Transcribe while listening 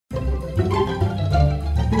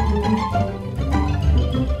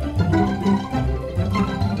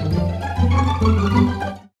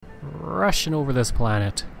question over this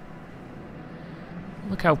planet.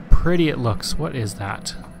 Look how pretty it looks. What is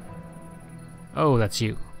that? Oh, that's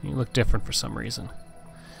you. You look different for some reason.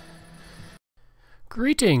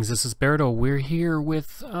 Greetings, this is Berto. We're here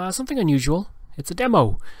with something unusual. It's a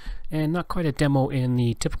demo. And not quite a demo in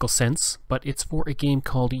the typical sense, but it's for a game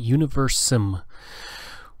called Universim,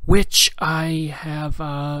 which I have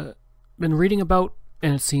been reading about,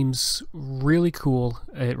 and it seems really cool.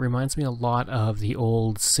 It reminds me a lot of the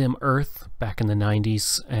old Sim Earth back in the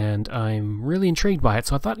 90s, and I'm really intrigued by it.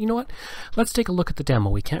 So I thought, you know what, let's take a look at the demo.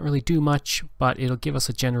 We can't really do much, but it'll give us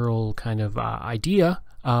a general kind of idea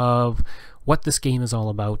of what this game is all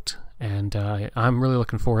about. And I'm really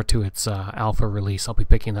looking forward to its alpha release. I'll be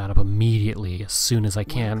picking that up immediately as soon as I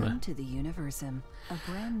can. Welcome to the Universim, a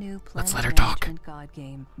brand new Let's let her talk. God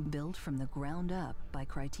game built from the ground up by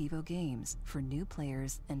Critivo Games for new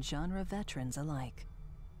players and genre veterans alike.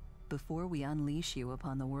 Before we unleash you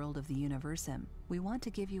upon the world of the Universim, we want to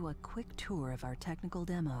give you a quick tour of our technical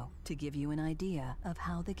demo to give you an idea of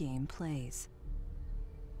how the game plays.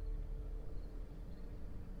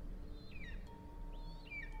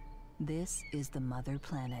 This is the mother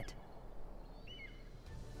planet.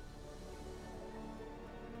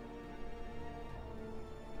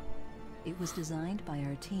 It was designed by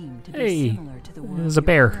our team to be similar to the world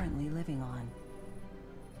you're currently living on.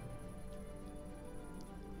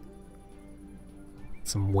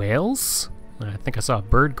 Some whales? I think I saw a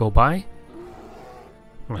bird go by.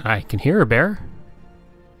 I can hear a bear.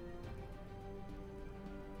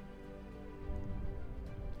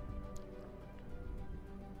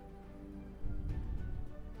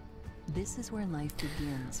 This is where life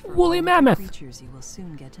begins for woolly all mammoth the creatures you will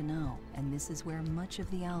soon get to know, and this is where much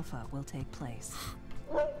of the alpha will take place.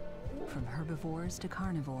 From herbivores to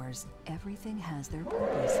carnivores, everything has their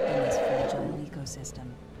purpose in this fragile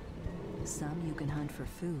ecosystem. Some you can hunt for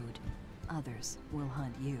food, others will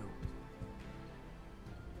hunt you.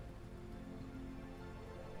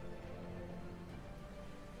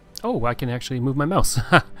 Oh, I can actually move my mouse.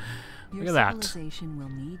 Look at that. Your civilization will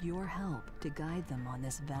need your help to guide them on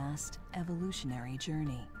this vast, evolutionary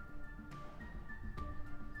journey.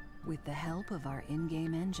 With the help of our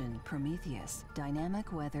in-game engine, Prometheus,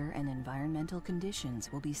 dynamic weather and environmental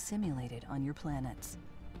conditions will be simulated on your planets.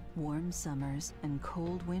 Warm summers and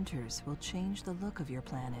cold winters will change the look of your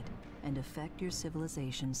planet and affect your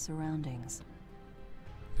civilization's surroundings.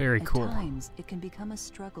 Very cool. At times, it can become a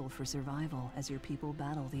struggle for survival as your people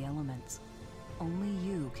battle the elements. Only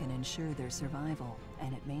you can ensure their survival,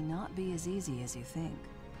 and it may not be as easy as you think.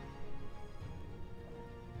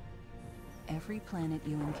 Every planet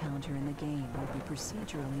you encounter in the game will be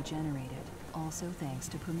procedurally generated, also thanks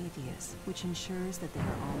to Prometheus, which ensures that they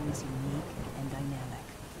are always unique and dynamic.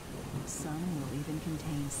 Some will even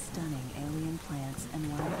contain stunning alien plants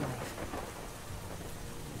and wildlife.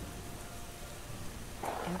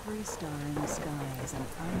 Every star in the sky is an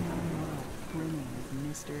unknown world, brimming with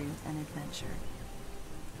mystery and adventure.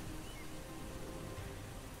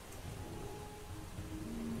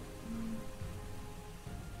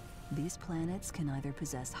 These planets can either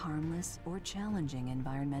possess harmless or challenging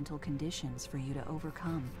environmental conditions for you to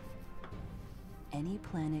overcome. Any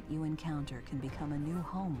planet you encounter can become a new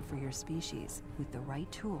home for your species with the right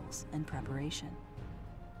tools and preparation.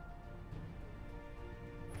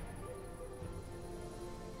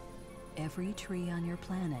 Every tree on your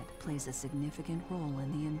planet plays a significant role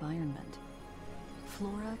in the environment.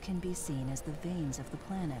 Flora can be seen as the veins of the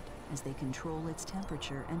planet, as they control its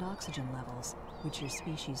temperature and oxygen levels, which your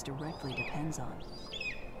species directly depends on.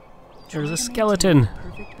 There's a skeleton.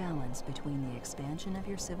 Perfect balance between the expansion of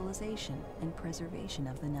your civilization and preservation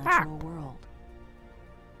of the natural world.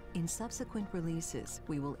 In subsequent releases,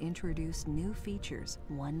 we will introduce new features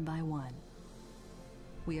one by one.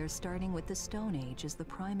 We are starting with the Stone Age as the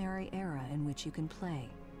primary era in which you can play,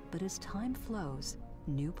 but as time flows,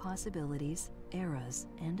 new possibilities, eras,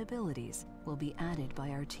 and abilities will be added by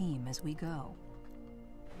our team as we go.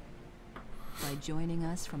 By joining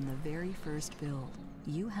us from the very first build,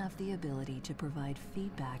 you have the ability to provide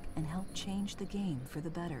feedback and help change the game for the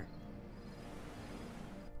better.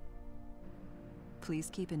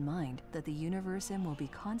 Please keep in mind that the Universim will be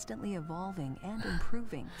constantly evolving and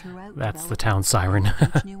improving throughout. That's the town siren.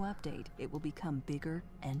 With each new update, it will become bigger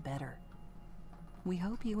and better. We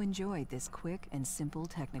hope you enjoyed this quick and simple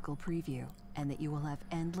technical preview, and that you will have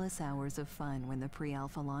endless hours of fun when the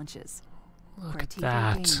pre-alpha launches. Look at Critivo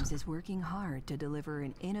that. Games is working hard to deliver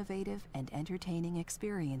an innovative and entertaining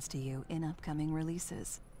experience to you in upcoming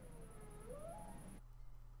releases.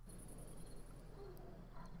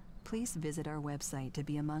 Please visit our website to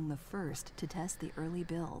be among the first to test the early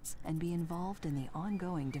builds and be involved in the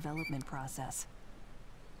ongoing development process.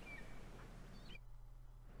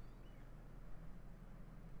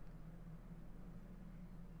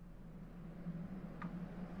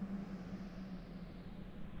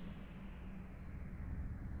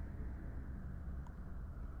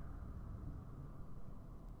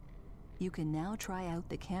 You can now try out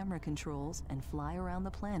the camera controls and fly around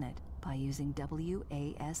the planet by using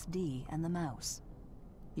WASD and the mouse.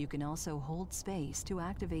 You can also hold space to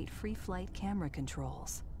activate free flight camera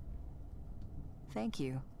controls. Thank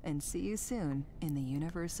you, and see you soon in the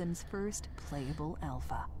Universim's first playable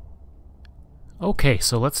alpha. Okay,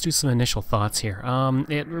 so let's do some initial thoughts here.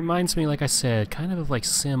 It reminds me, like I said, kind of like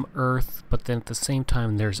Sim Earth, but then at the same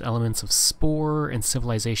time there's elements of Spore and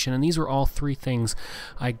Civilization, and these were all three things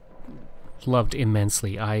I loved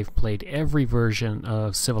immensely. I've played every version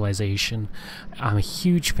of Civilization. I'm a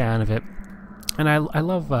huge fan of it, and I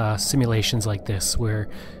love simulations like this where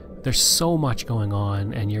there's so much going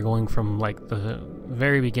on and you're going from like the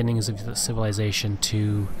very beginnings of the Civilization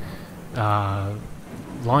to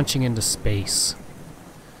launching into space.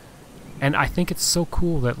 And I think it's so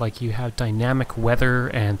cool that like you have dynamic weather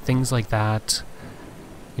and things like that.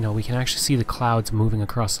 You know, we can actually see the clouds moving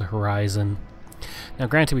across the horizon. Now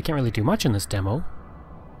granted, we can't really do much in this demo.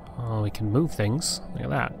 Oh, we can move things. Look at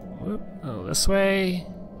that. Whoop. Oh, this way.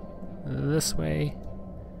 This way.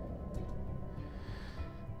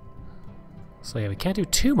 So yeah, we can't do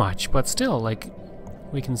too much, but still, like,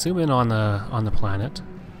 we can zoom in on the planet,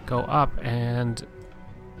 go up, and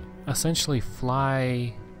essentially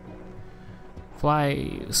fly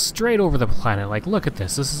straight over the planet. Like, look at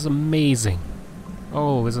this. This is amazing.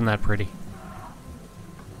 Oh, isn't that pretty?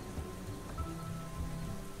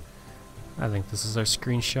 I think this is our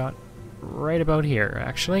screenshot right about here,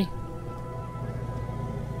 actually.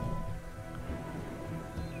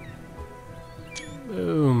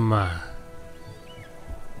 Boom. And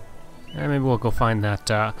maybe we'll go find that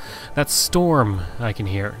that storm I can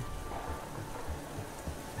hear.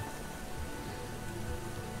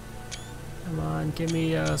 Come on, give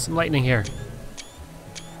me some lightning here.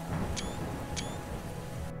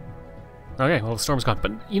 Okay, well the storm's gone,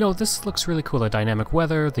 but you know, this looks really cool. The dynamic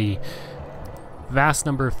weather, the vast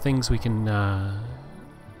number of things we can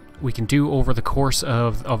do over the course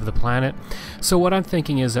of the planet. So what I'm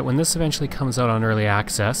thinking is that when this eventually comes out on early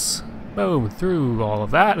access, boom, through all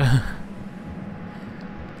of that,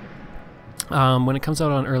 when it comes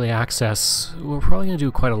out on early access, we're probably going to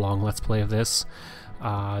do quite a long Let's Play of this,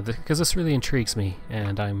 because this really intrigues me,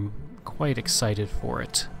 and I'm quite excited for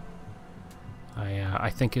it. I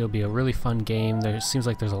think it'll be a really fun game. There seems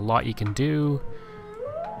like there's a lot you can do.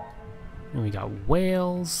 And we got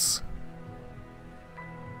whales.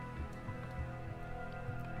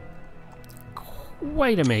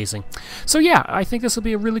 Quite amazing. So yeah, I think this will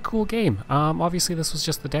be a really cool game. Obviously this was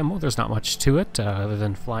just the demo. There's not much to it other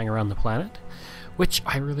than flying around the planet, which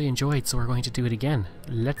I really enjoyed, so we're going to do it again.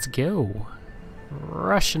 Let's go.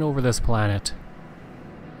 Rushing over this planet.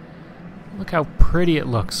 Look how pretty it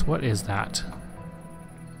looks. What is that?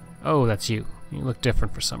 Oh, that's you. You look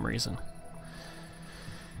different for some reason.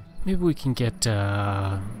 Maybe we can get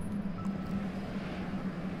the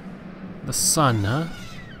sun, huh?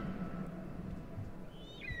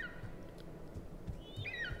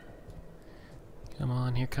 Come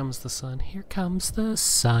on, here comes the sun. Here comes the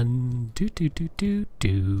sun. Do do do do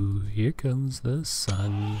do. Here comes the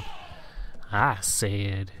sun. I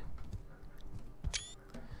said.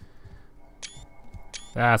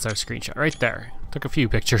 That's our screenshot right there. Took a few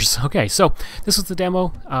pictures. Okay, so this was the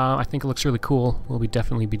demo. I think it looks really cool. We'll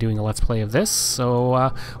definitely be doing a Let's Play of this.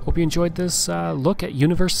 So hope you enjoyed this look at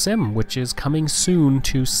Universim, which is coming soon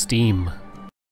to Steam.